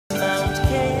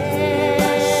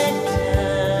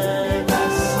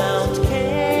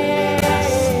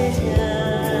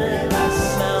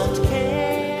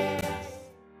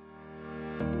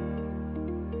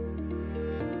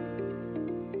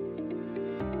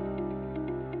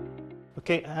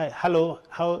Okay, hello,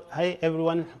 hi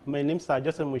everyone. My name is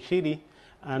Joseph Mushiri,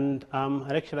 and I'm a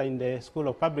lecturer in the School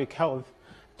of Public Health,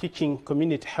 teaching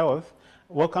community health.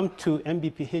 Welcome to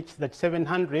MBPH, that's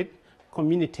 700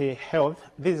 Community Health.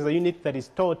 This is a unit that is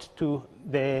taught to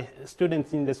the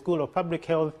students in the School of Public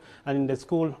Health and in the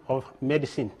School of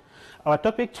Medicine. Our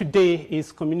topic today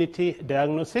is community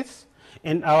diagnosis,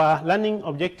 and our learning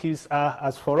objectives are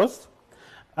as follows.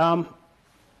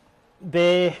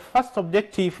 The first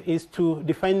objective is to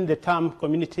define the term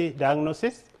community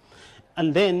diagnosis,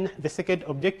 and then the second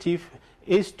objective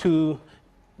is to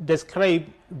describe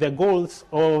the goals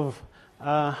of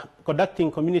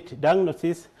conducting community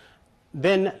diagnosis.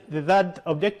 Then the third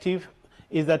objective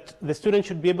is that the student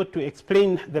should be able to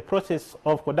explain the process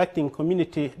of conducting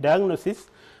community diagnosis.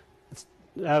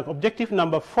 Objective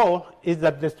number 4 is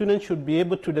that the student should be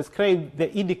able to describe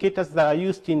the indicators that are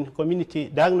used in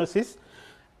community diagnosis.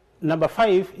 Number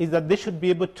 5 is that they should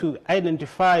be able to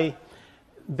identify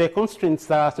the constraints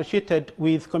that are associated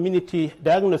with community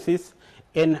diagnosis.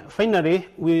 And finally,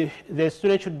 the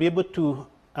student should be able to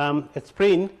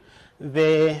explain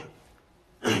the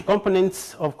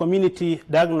components of community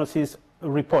diagnosis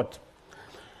report.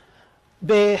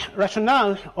 The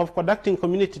rationale of conducting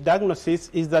community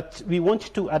diagnosis is that we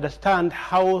want to understand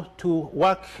how to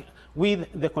work with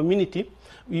the community.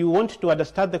 You want to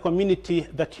understand the community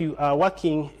that you are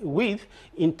working with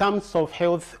in terms of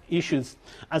health issues.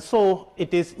 And so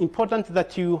it is important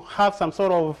that you have some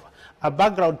sort of a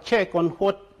background check on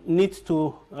what needs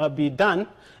to be done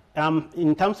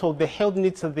in terms of the health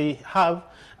needs that they have,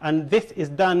 and this is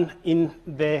done in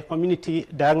the community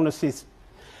diagnosis.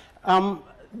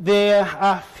 There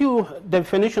are a few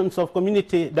definitions of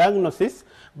community diagnosis,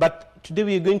 but today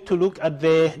we are going to look at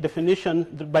the definition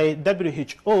by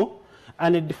WHO,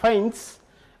 and it defines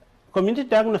community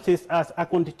diagnosis as a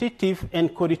quantitative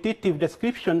and qualitative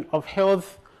description of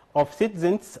health of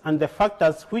citizens and the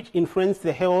factors which influence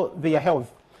their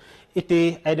health. It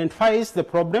identifies the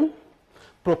problem,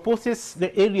 proposes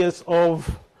the areas of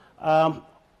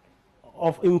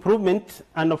improvement,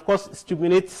 and of course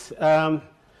stimulates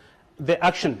the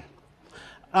action.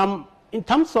 In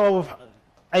terms of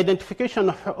identification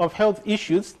of health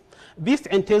issues, this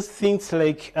entails things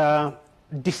like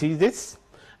diseases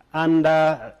and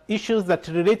issues that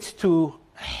relate to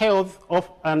health of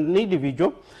an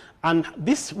individual, and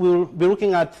this will be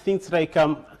looking at things like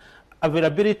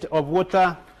availability of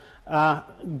water,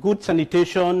 good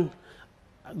sanitation,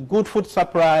 good food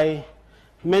supply,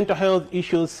 mental health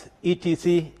issues,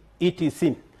 etc.,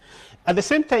 etc. At the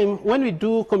same time, when we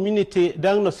do community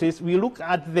diagnosis, we look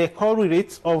at the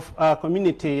correlates of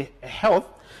community health,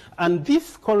 and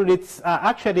these correlates are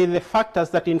actually the factors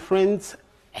that influence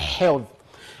health.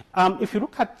 If you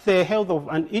look at the health of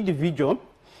an individual,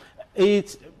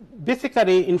 it's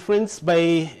basically influenced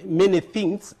by many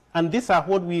things, and these are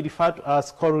what we refer to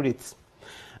as correlates.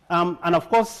 And of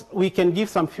course, we can give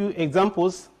some few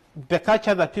examples. The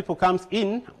culture that people comes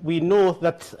in, we know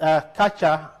that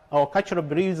culture or cultural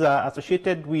beliefs are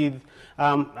associated with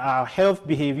health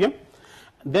behavior.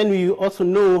 Then we also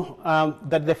know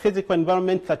that the physical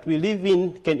environment that we live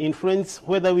in can influence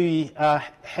whether we are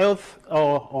healthy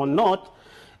or not.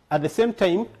 At the same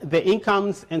time, the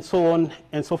incomes and so on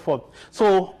and so forth.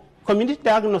 So community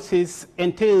diagnosis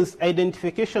entails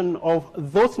identification of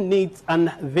those needs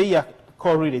and their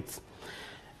correlates.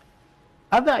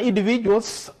 Other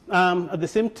individuals at the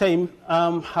same time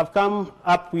have come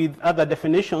up with other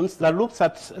definitions that looks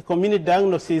at community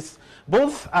diagnosis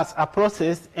both as a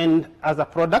process and as a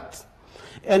product.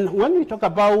 And when we talk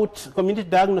about community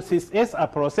diagnosis as a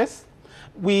process,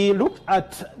 we look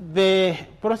at the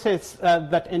process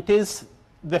that entails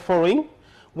the following.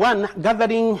 One,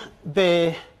 gathering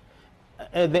the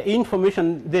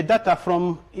information, the data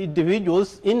from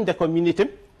individuals in the community,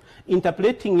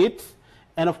 interpreting it,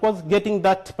 and of course getting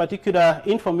that particular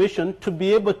information to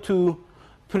be able to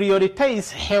prioritize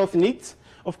health needs.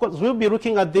 Of course, we'll be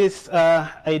looking at this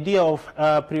idea of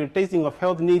prioritizing of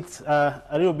health needs a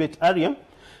little bit earlier,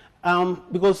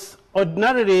 because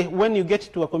ordinarily when you get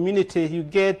to a community, you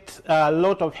get a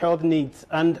lot of health needs,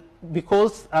 and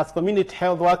because as community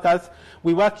health workers,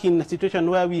 we work in a situation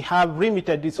where we have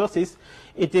limited resources,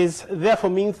 it is therefore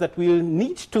means that we'll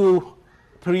need to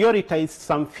prioritize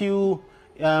some few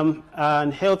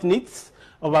health needs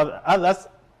over others.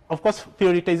 Of course,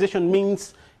 prioritization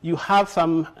means you have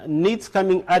some needs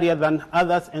coming earlier than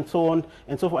others, and so on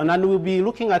and so forth. And then we'll be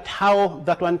looking at how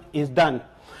that one is done.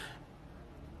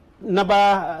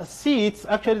 Number C, it's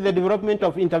actually the development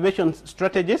of intervention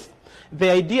strategies.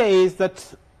 The idea is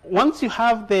that once you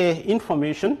have the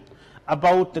information,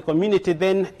 about the community,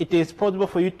 then it is possible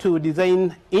for you to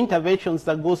design interventions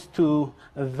that goes to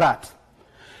that.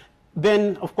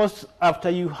 Then, of course, after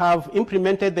you have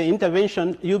implemented the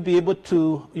intervention, you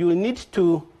will need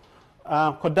to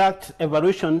conduct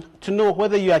evaluation to know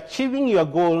whether you are achieving your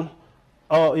goal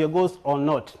or your goals or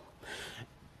not.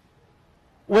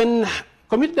 When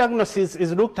community diagnosis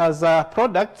is looked as a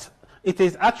product, it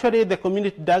is actually the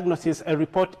community diagnosis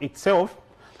report itself,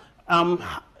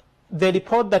 the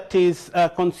report that is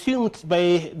consumed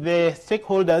by the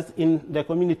stakeholders in the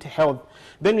community health.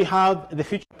 Then we have the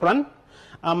future plan.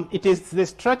 It is the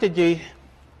strategy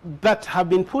that have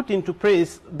been put into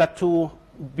place that will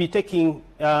be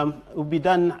will be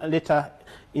done later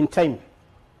in time.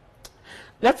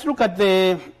 Let's look at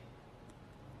the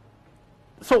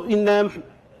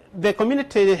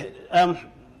community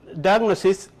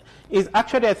diagnosis is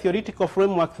actually a theoretical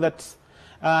framework that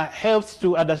helps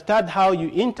to understand how you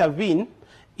intervene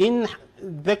in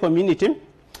the community.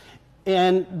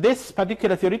 And this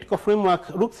particular theoretical framework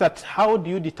looks at how do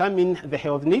you determine the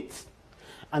health needs.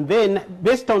 And then,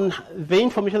 based on the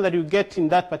information that you get in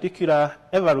that particular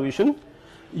evaluation,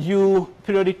 you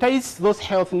prioritize those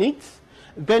health needs.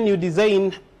 Then you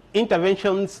design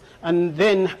interventions, and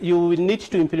then you will need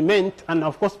to implement. And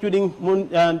of course, during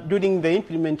the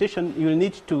implementation, you will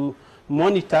need to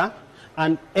monitor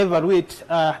and evaluate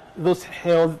those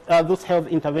health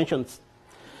interventions.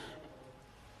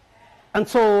 And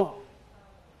so,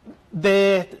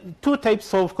 the two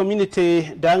types of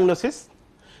community diagnosis.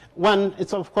 One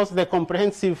is, of course, the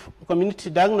comprehensive community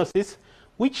diagnosis,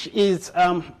 which is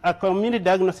a community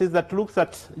diagnosis that looks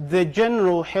at the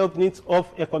general health needs of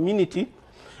a community.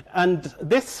 And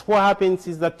this, what happens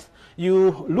is that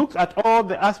you look at all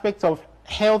the aspects of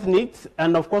health needs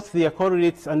and, of course, their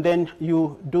correlates, and then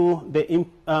you do the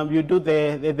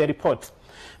report.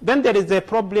 Then there is a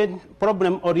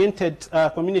problem-oriented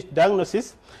community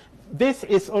diagnosis. This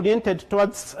is oriented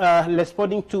towards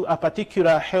responding to a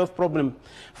particular health problem.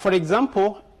 For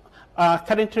example,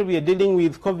 currently we are dealing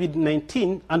with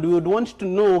COVID-19, and we would want to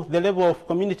know the level of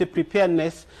community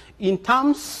preparedness in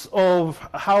terms of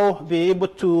how they're able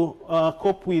to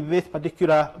cope with this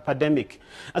particular pandemic.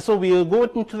 And so we will go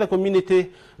into the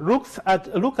community, look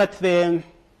at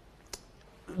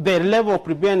the level of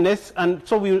preparedness, and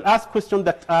so we will ask questions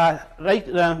that are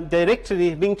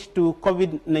directly linked to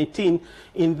COVID-19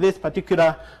 in these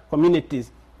particular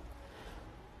communities.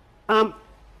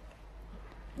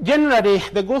 Generally,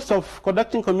 the goals of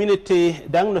conducting community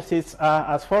diagnosis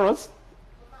are as follows.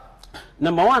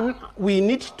 Number one, we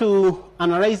need to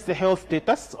analyze the health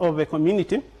status of a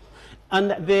community.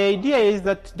 And the idea is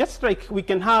that just like we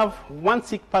can have one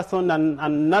sick person and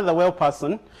another well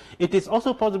person, it is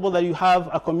also possible that you have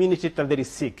a community that is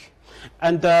sick.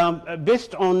 And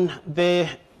based on the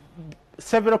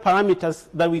several parameters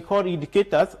that we call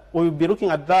indicators, we'll be looking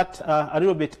at that a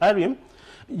little bit earlier.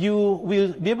 You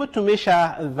will be able to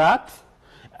measure that,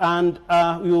 and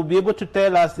you will be able to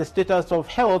tell us the status of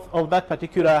health of that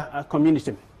particular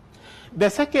community. The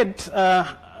second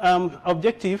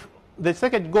objective, the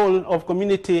second goal of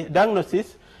community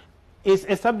diagnosis is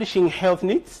establishing health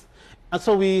needs. And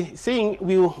so we're saying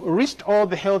we will list all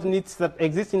the health needs that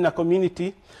exist in a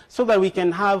community so that we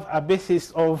can have a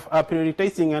basis of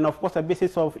prioritizing and, of course, a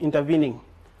basis of intervening.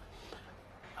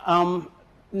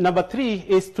 Number three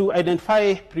is to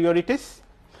identify priorities.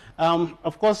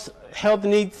 Of course, health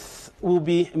needs will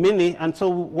be many, and so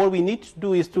what we need to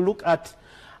do is to look at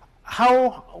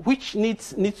which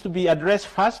needs to be addressed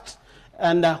first,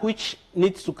 and which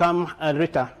needs to come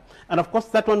later. And of course,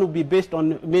 that one will be based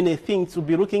on many things. We'll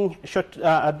be looking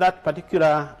at that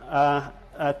particular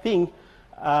thing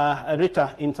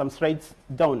later in some slides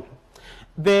down.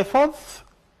 The fourth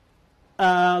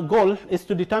goal is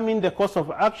to determine the course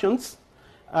of actions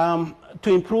to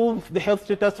improve the health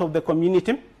status of the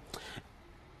community.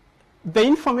 The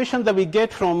information that we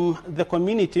get from the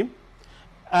community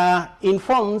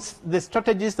informs the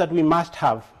strategies that we must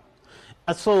have.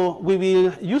 So we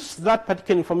will use that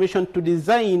particular information to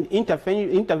design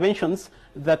interventions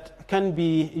that can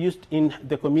be used in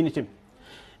the community.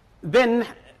 Then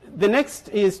the next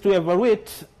is to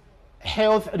evaluate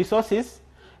health resources,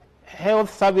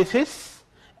 health services,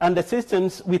 and the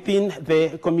systems within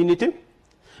the community.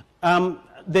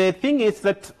 The thing is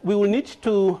that we will need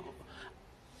to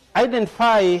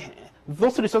identify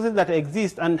those resources that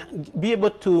exist and be able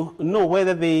to know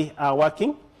whether they are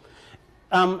working.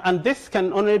 And this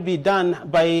can only be done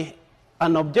by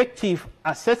an objective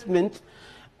assessment.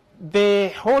 The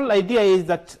whole idea is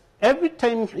that every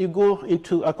time you go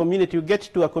into a community, you get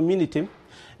to a community,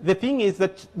 the thing is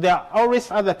that there are always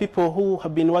other people who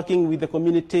have been working with the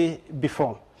community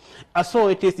before. So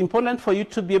it is important for you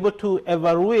to be able to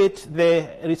evaluate the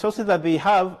resources that they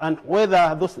have and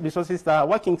whether those resources are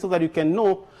working, so that you can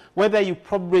know whether you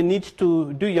probably need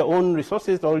to do your own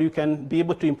resources or you can be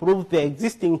able to improve the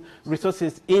existing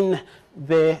resources in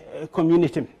the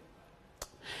community.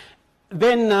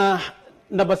 Then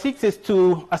number 6 is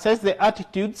to assess the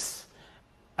attitudes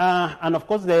and of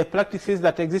course the practices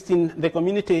that exist in the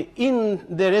community in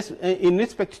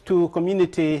respect to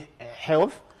community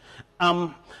health.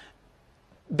 The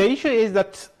issue is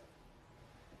that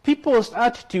people's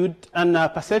attitude and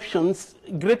perceptions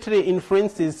greatly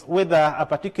influences whether a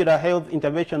particular health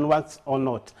intervention works or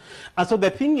not. And so the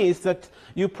thing is that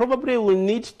you probably will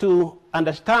need to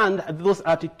understand those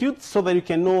attitudes so that you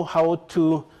can know how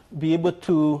to be able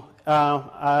to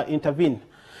intervene.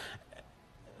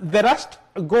 The last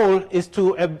goal is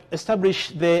to establish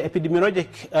the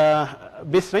epidemiologic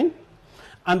baseline.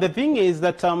 And the thing is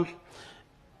that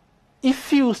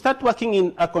if you start working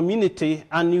in a community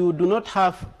and you do not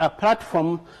have a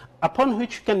platform upon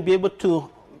which you can be able to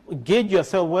gauge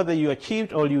yourself whether you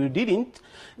achieved or you didn't,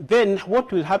 then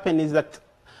what will happen is that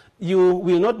you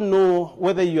will not know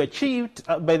whether you achieved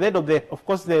by the end of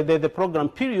the program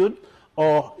period,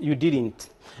 or you didn't.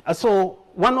 So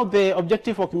one of the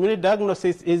objectives of community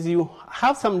diagnosis is you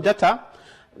have some data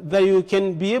that you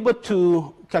can be able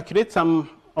to calculate some,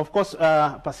 of course,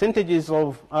 percentages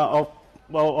of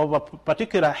a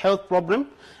particular health problem,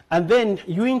 and then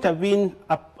you intervene.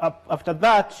 After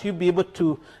that, you'll be able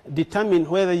to determine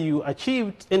whether you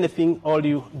achieved anything or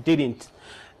you didn't.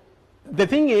 The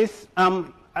thing is,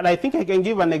 and I think I can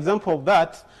give an example of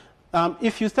that.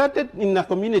 If you started in a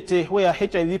community where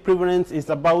HIV prevalence is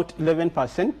about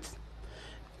 11%,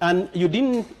 and you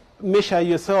didn't measure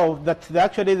yourself that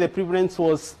actually the prevalence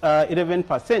was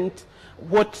 11%,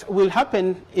 what will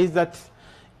happen is that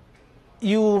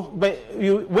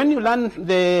when you learn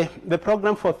the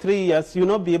program for 3 years, you'll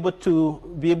not be able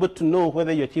to know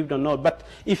whether you achieved or not. But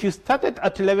if you started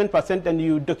at 11% and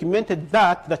you documented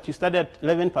that you started at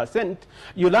 11%,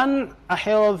 you learn a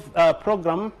health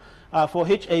program for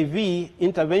HIV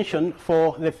intervention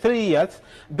for the 3 years.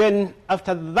 Then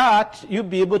after that, you'll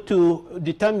be able to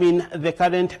determine the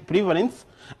current prevalence.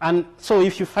 And so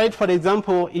if you find, for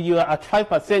example, you are at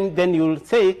 5%, then you'll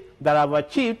say that I've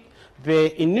achieved.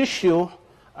 The initial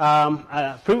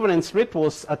prevalence rate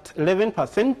was at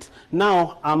 11%.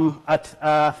 Now I'm at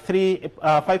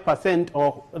 5%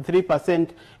 or 3%,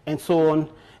 and so on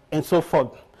and so forth.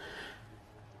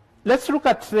 Let's look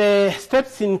at the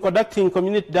steps in conducting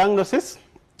community diagnosis.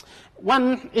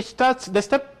 The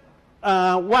step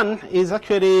 1 is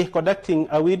actually conducting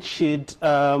a windshield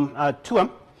tour.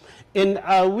 And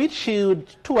a windshield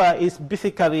tour is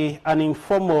basically an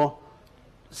informal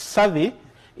survey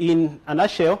in a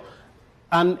nutshell,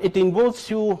 and it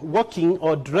involves you walking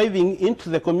or driving into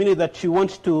the community that you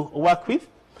want to work with.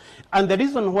 And the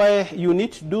reason why you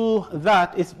need to do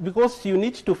that is because you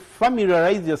need to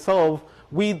familiarize yourself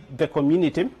with the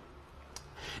community,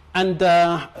 and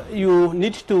you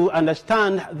need to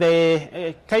understand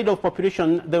the kind of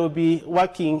population they will be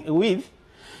working with.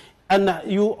 And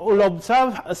you will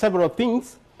observe several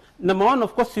things. Number 1,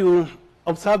 of course, you will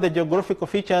observe the geographical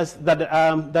features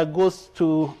that goes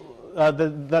to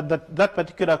that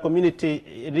particular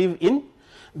community live in.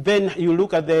 Then you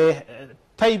look at the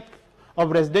type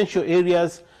of residential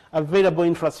areas, available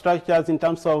infrastructures in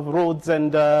terms of roads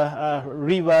and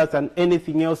rivers and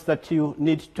anything else that you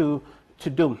need to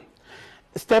do.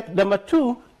 Step number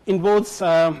 2 involves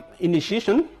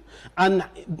initiation. And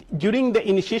during the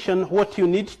initiation, what you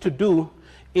need to do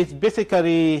is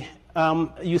basically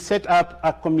you set up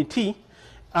a committee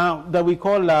that we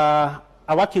call a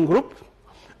working group.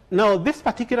 Now, this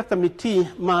particular committee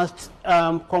must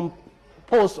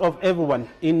compose of everyone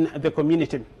in the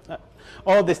community,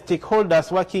 all the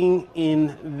stakeholders working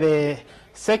in the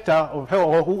sector of health,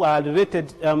 or who are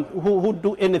related, who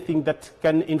do anything that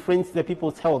can influence the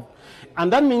people's health.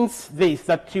 And that means this,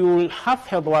 that you will have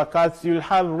health workers, you will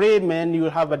have laymen, you will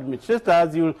have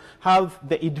administrators, you will have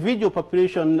the individual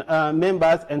population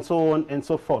members, and so on and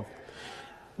so forth.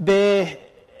 The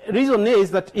reason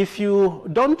is that if you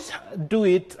don't do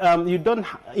it, you don't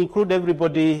include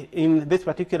everybody in this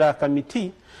particular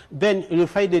committee, then you'll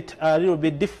find it a little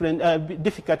bit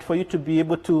difficult for you to be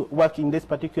able to work in this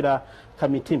particular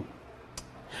committee,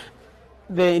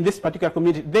 in this particular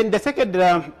community. Then the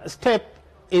second step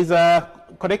is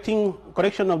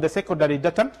collection of the secondary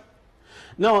data.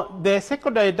 Now, the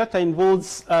secondary data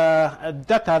involves data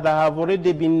that have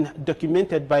already been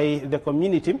documented by the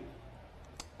community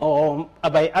or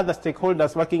by other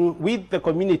stakeholders working with the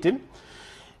community.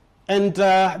 And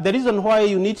the reason why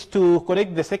you need to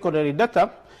collect the secondary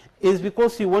data is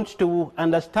because you want to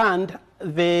understand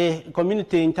the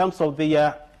community in terms of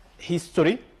their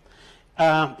history,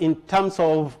 in terms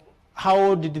of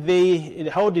how did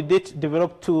it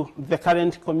develop to the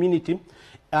current community,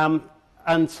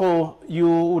 and so you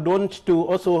would want to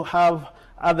also have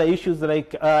other issues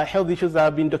like health issues that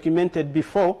have been documented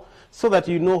before, so that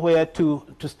you know where to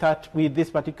start with this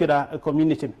particular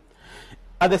community.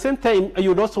 At the same time, you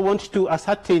would also want to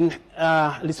ascertain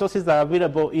resources that are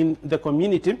available in the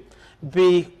community.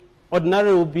 They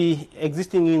ordinarily will be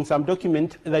existing in some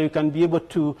document that you can be able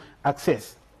to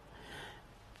access.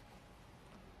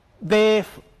 The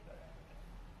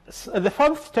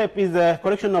fourth step is the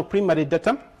collection of primary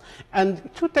data, and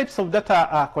two types of data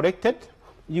are collected.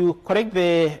 You collect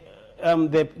the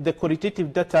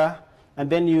qualitative data, and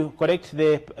then you collect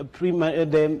the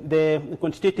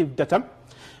quantitative data.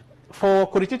 For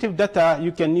qualitative data,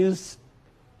 you can use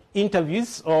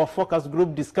interviews or focus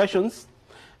group discussions.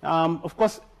 Of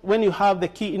course, when you have the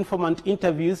key informant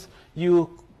interviews,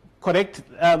 you get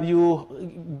the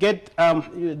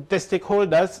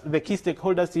stakeholders, the key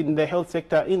stakeholders in the health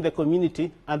sector in the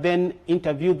community, and then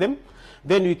interview them.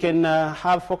 Then you can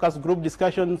have focus group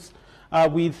discussions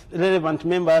with relevant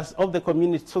members of the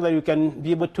community, so that you can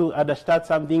be able to understand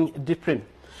something different.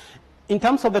 In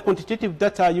terms of the quantitative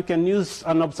data, you can use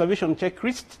an observation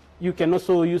checklist. You can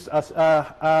also use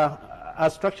a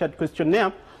structured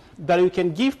questionnaire that you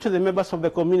can give to the members of the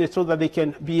community, so that they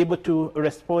can be able to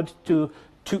respond to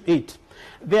it.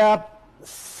 There are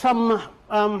some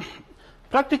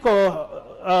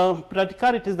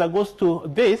practicalities that goes to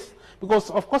this, because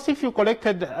of course if you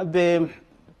collected the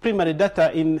primary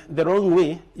data in the wrong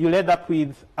way, you'll end up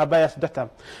with a biased data.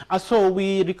 And so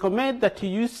we recommend that you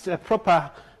use a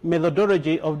proper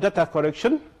methodology of data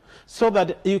collection, so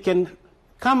that you can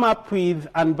come up with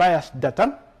unbiased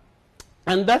data.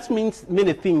 And that means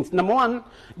many things. Number one,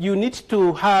 you need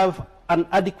to have an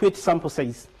adequate sample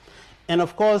size. And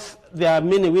of course, there are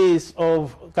many ways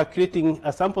of calculating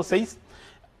a sample size.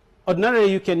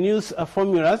 Ordinarily, you can use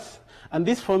formulas, and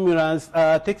these formulas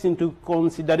takes into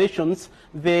considerations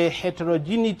the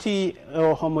heterogeneity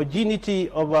or homogeneity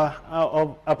of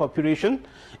a population,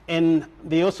 and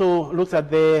they also look at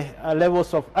the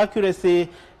levels of accuracy,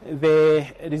 the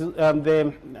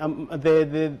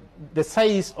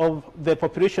size of the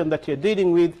population that you're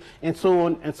dealing with, and so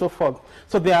on and so forth.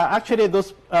 So there are actually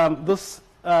those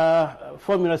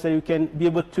formulas that you can be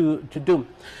able to do.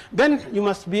 Then you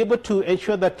must be able to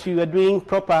ensure that you are doing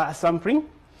proper sampling.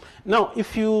 Now,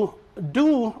 if you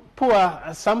do poor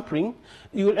sampling,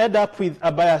 you will end up with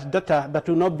a biased data that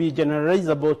will not be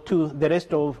generalizable to the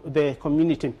rest of the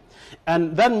community.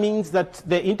 And that means that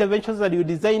the interventions that you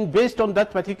design based on that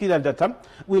particular data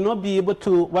will not be able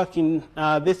to work in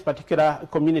this particular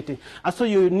community. And so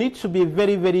you need to be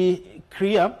very, very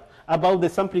clear about the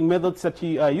sampling methods that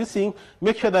you are using.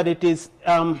 Make sure that it is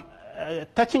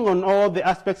touching on all the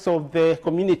aspects of the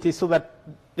community, so that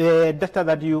the data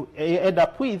that you end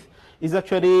up with is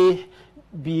actually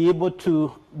be able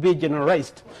to be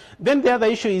generalized. Then the other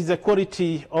issue is the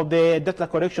quality of the data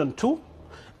collection tool.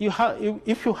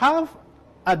 If you have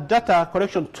a data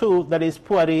collection tool that is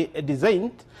poorly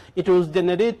designed, it will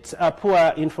generate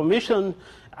poor information,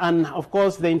 and of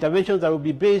course the interventions that will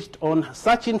be based on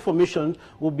such information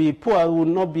will be poor, will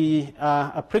not be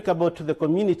applicable to the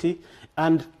community,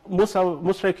 and most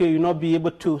likely you will not be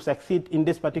able to succeed in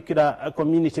this particular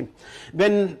community.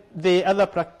 Then the other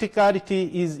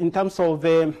practicality is in terms of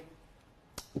the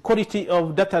quality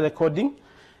of data recording.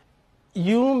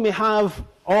 You may have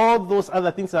all those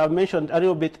other things I've mentioned a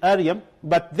little bit earlier,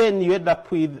 but then you end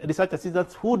up with research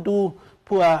assistants who do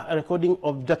poor recording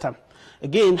of data.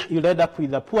 Again, you'll end up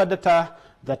with a poor data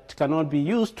that cannot be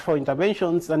used for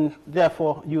interventions, and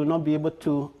therefore you will not be able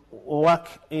to work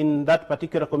in that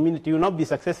particular community. You will not be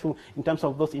successful in terms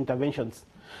of those interventions.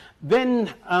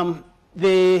 Then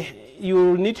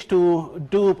you need to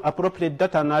do appropriate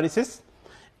data analysis.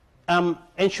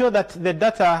 Ensure that the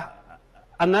data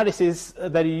analysis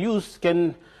that you use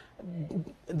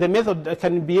the method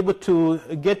can be able to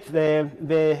get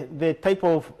the type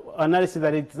of analysis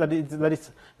that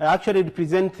is actually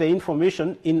represent the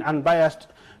information in unbiased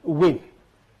way.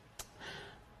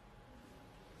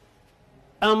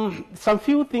 Some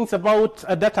few things about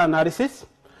data analysis.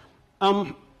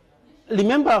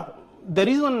 Remember, the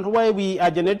reason why we are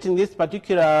generating this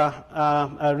particular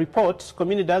report,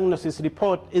 community diagnosis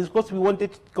report, is because we want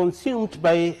it consumed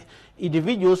by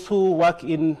individuals who work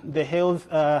in the health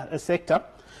sector,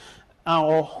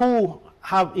 or who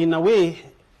have, in a way,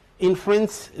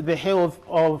 influenced the health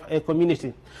of a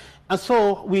community. And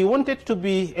so we want it to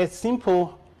be as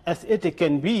simple as it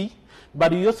can be,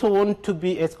 but you also want to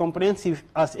be as comprehensive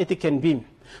as it can be.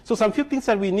 So some few things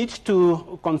that we need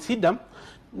to consider.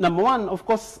 Number one, of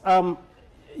course,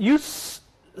 use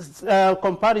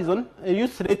comparison,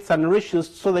 use rates and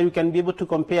ratios so that you can be able to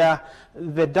compare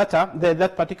the data,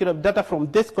 that particular data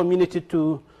from this community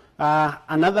to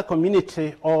another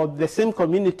community or the same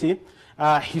community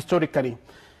historically.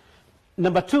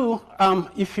 Number two,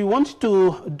 if you want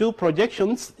to do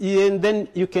projections, then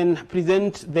you can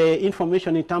present the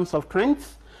information in terms of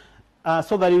trends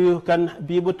so that you can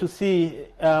be able to see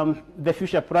the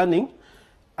future planning.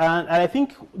 And I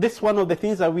think this is one of the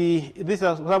things that these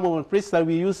are some of the places that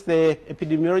we use the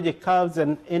epidemiologic curves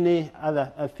and any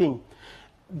other thing.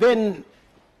 Then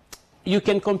you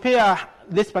can compare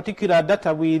this particular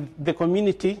data with the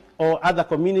community or other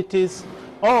communities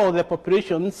or the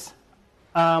populations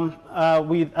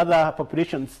with other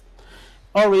populations.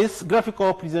 Always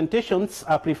graphical presentations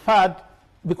are preferred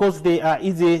because they are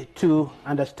easy to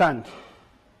understand.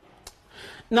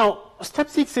 Now, step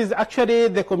 6 is actually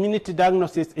the community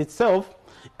diagnosis itself,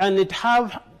 and it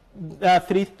have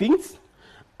 3 things.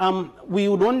 We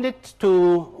would want it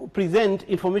to present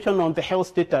information on the health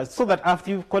status so that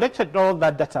after you've collected all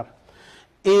that data,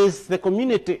 is the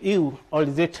community ill or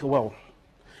is it well?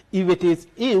 If it is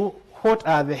ill, what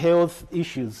are the health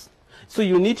issues? So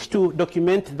you need to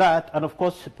document that and, of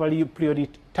course,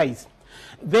 prioritize.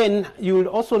 Then you will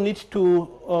also need to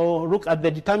look at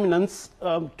the determinants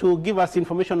to give us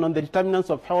information on the determinants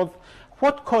of health.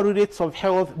 What correlates of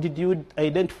health did you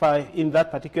identify in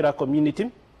that particular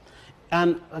community?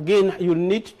 And again, you'll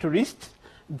need to list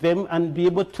them and be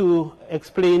able to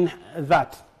explain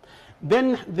that.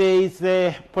 Then there is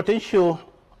the potential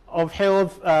of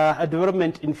health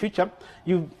development in future.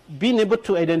 You've been able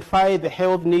to identify the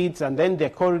health needs and then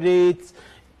the correlates,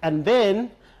 and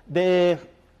then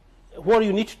what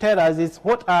you need to tell us is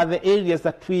what are the areas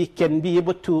that we can be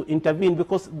able to intervene,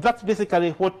 because that's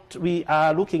basically what we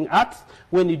are looking at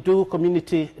when you do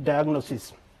community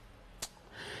diagnosis.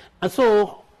 And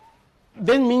so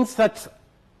then means that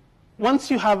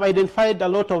once you have identified a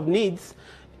lot of needs,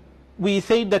 we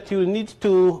say that you need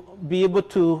to be able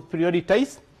to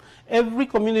prioritize. Every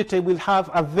community will have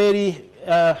a very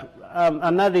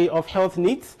an array of health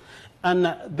needs,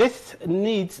 and this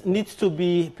needs to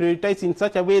be prioritized in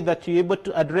such a way that you're able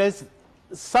to address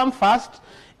some first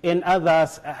and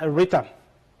others later.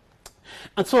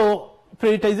 And so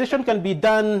prioritization can be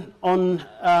done on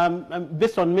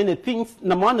based on many things.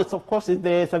 Number one is, of course, is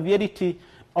the severity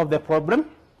of the problem,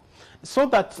 so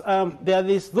that there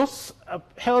is those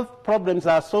health problems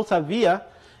are so severe,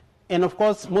 and of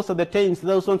course most of the times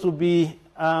those ones will be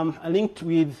linked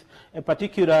with a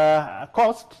particular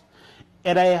cost.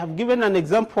 And I have given an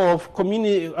example of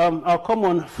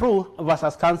common flu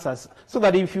versus cancers, so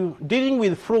that if you're dealing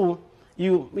with flu,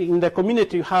 in the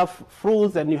community you have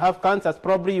flus and you have cancers,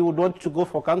 probably you would want to go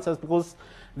for cancers because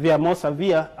they are more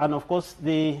severe, and of course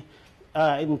in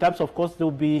terms of cost there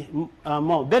will be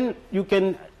more. Then you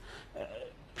can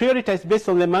prioritize based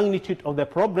on the magnitude of the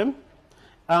problem.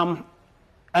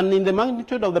 And in the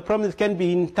magnitude of the problem, it can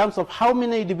be in terms of how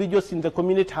many individuals in the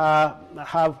community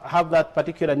have that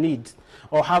particular need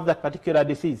or have that particular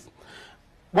disease.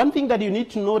 One thing that you need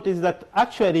to note is that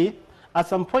actually, at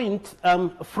some point,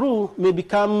 flu may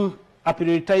become a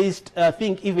prioritized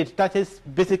thing if it touches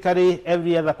basically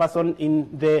every other person in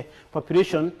the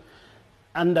population,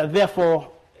 and therefore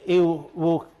it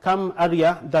will come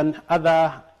earlier than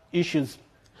other issues.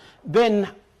 Then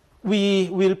we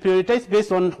will prioritize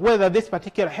based on whether this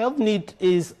particular health need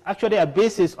is actually a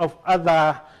basis of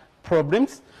other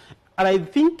problems. And I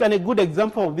think a good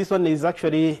example of this one is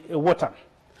actually water.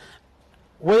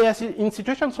 Whereas in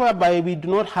situations whereby we do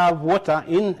not have water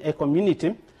in a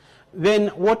community, then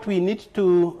what we need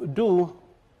to do,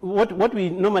 what we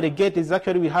normally get is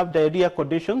actually we have diarrhea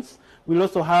conditions. We'll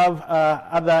also have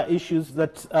other issues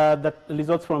that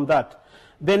result from that.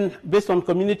 Then based on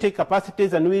community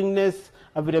capacities and willingness,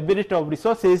 availability of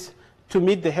resources to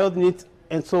meet the health needs,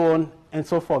 and so on and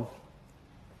so forth.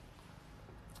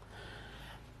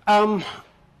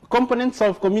 Components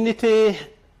of community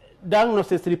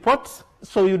diagnosis reports.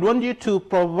 So you'd want you to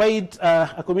provide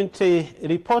a community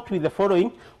report with the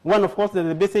following. One, of course, is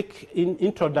the basic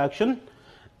introduction,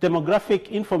 demographic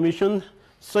information,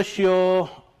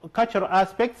 socio-cultural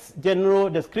aspects, general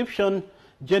description,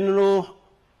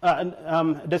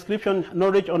 description,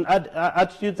 knowledge on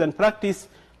attitudes and practice,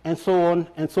 and so on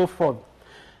and so forth.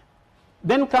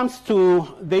 Then comes to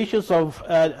the issues of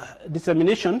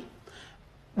dissemination.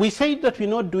 We say that we're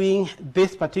not doing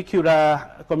this particular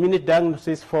community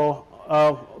diagnosis for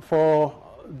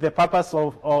the purpose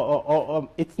of,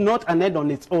 it's not an end on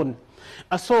its own.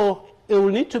 So it will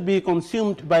need to be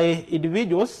consumed by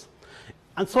individuals,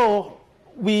 and so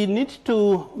we need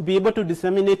to be able to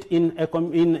disseminate in a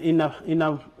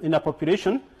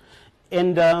population,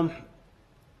 and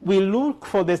we look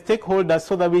for the stakeholders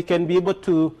so that we can be able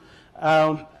to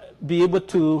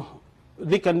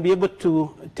they can be able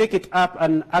to take it up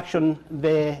and action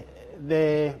the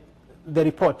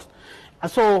report.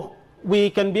 And so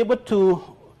we can be able to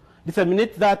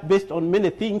disseminate that based on many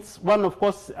things. One, of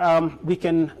course, we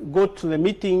can go to the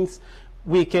meetings,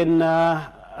 we can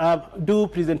do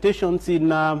presentations in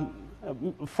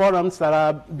forums that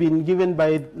have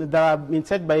been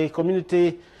set by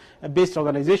community-based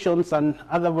organizations and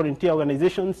other volunteer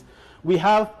organizations. We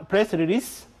have press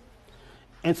release,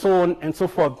 and so on and so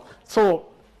forth. So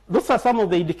those are some of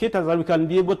the indicators that we can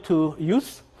be able to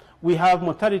use. We have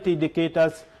mortality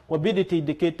indicators, morbidity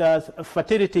indicators,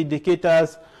 fertility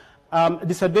indicators,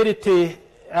 disability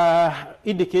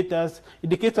indicators,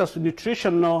 indicators of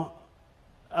nutritional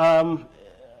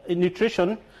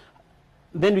nutrition.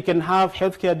 Then we can have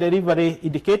healthcare delivery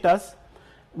indicators.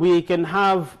 We can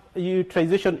have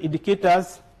utilization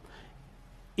indicators,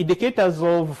 indicators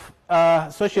of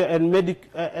social and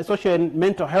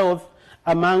mental health,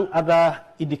 among other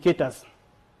indicators.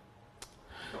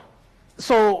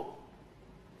 So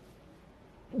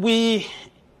we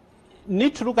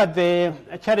need to look at the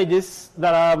challenges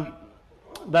that are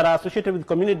associated with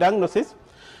community diagnosis.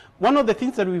 One of the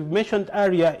things that we've mentioned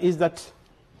earlier is that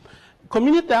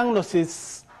community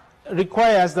diagnosis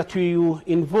requires that you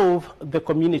involve the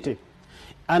community.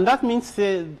 And that means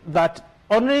that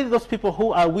only those people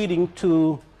who are willing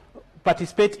to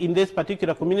participate in this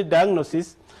particular community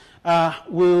diagnosis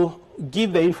will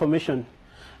give the information.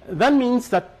 That means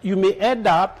that you may end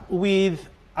up with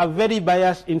a very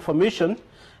biased information,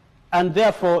 and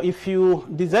therefore if you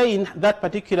design that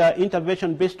particular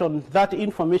intervention based on that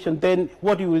information, then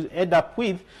what you will end up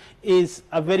with is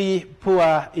a very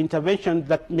poor intervention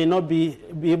that may not be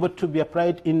able to be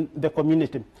applied in the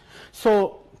community.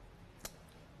 So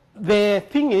the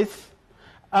thing is,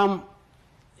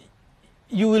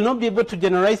 you will not be able to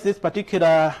generalize this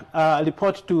particular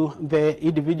report to the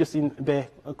individuals in the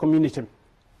community.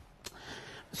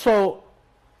 So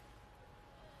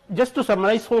just to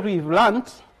summarize what we've learned,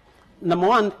 number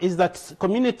one is that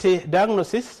community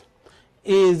diagnosis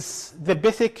is the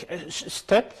basic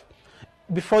step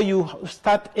before you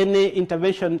start any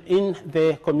intervention in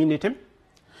the community.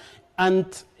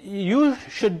 And you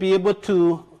should be able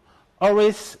to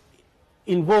always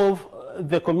involve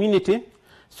the community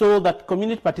so that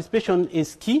community participation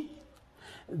is key.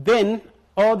 Then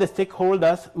all the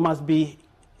stakeholders must be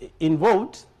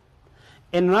involved.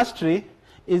 And lastly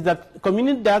is that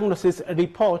community diagnosis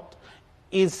report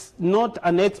is not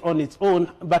an aid on its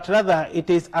own, but rather it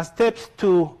is a step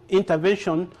to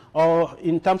intervention or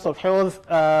in terms of health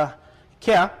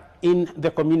care in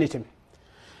the community.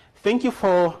 Thank you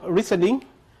for listening.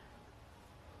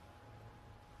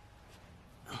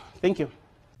 Thank you.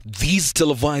 These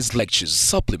televised lectures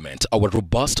supplement our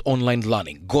robust online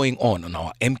learning going on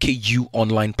our MKU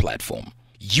online platform.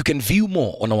 You can view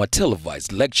more on our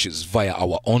televised lectures via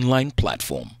our online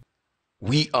platform.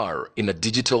 We are in a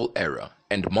digital era,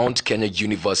 and Mount Kenya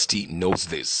University knows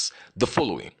this. The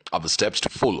following are the steps to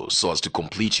follow so as to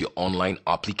complete your online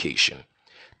application.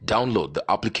 Download the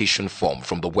application form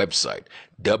from the website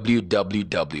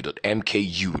www.mku.ac.ke.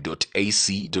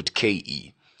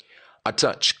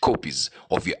 Attach copies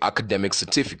of your academic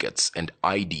certificates and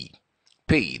ID.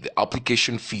 Pay the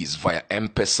application fees via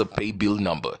M-Pesa pay bill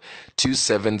number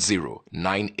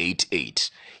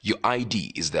 270988. Your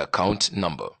ID is the account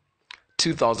number.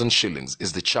 2,000 shillings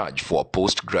is the charge for a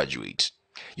postgraduate.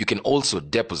 You can also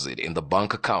deposit in the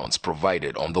bank accounts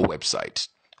provided on the website.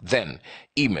 Then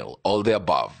email all the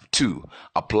above to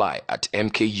apply@mku.ac.ke.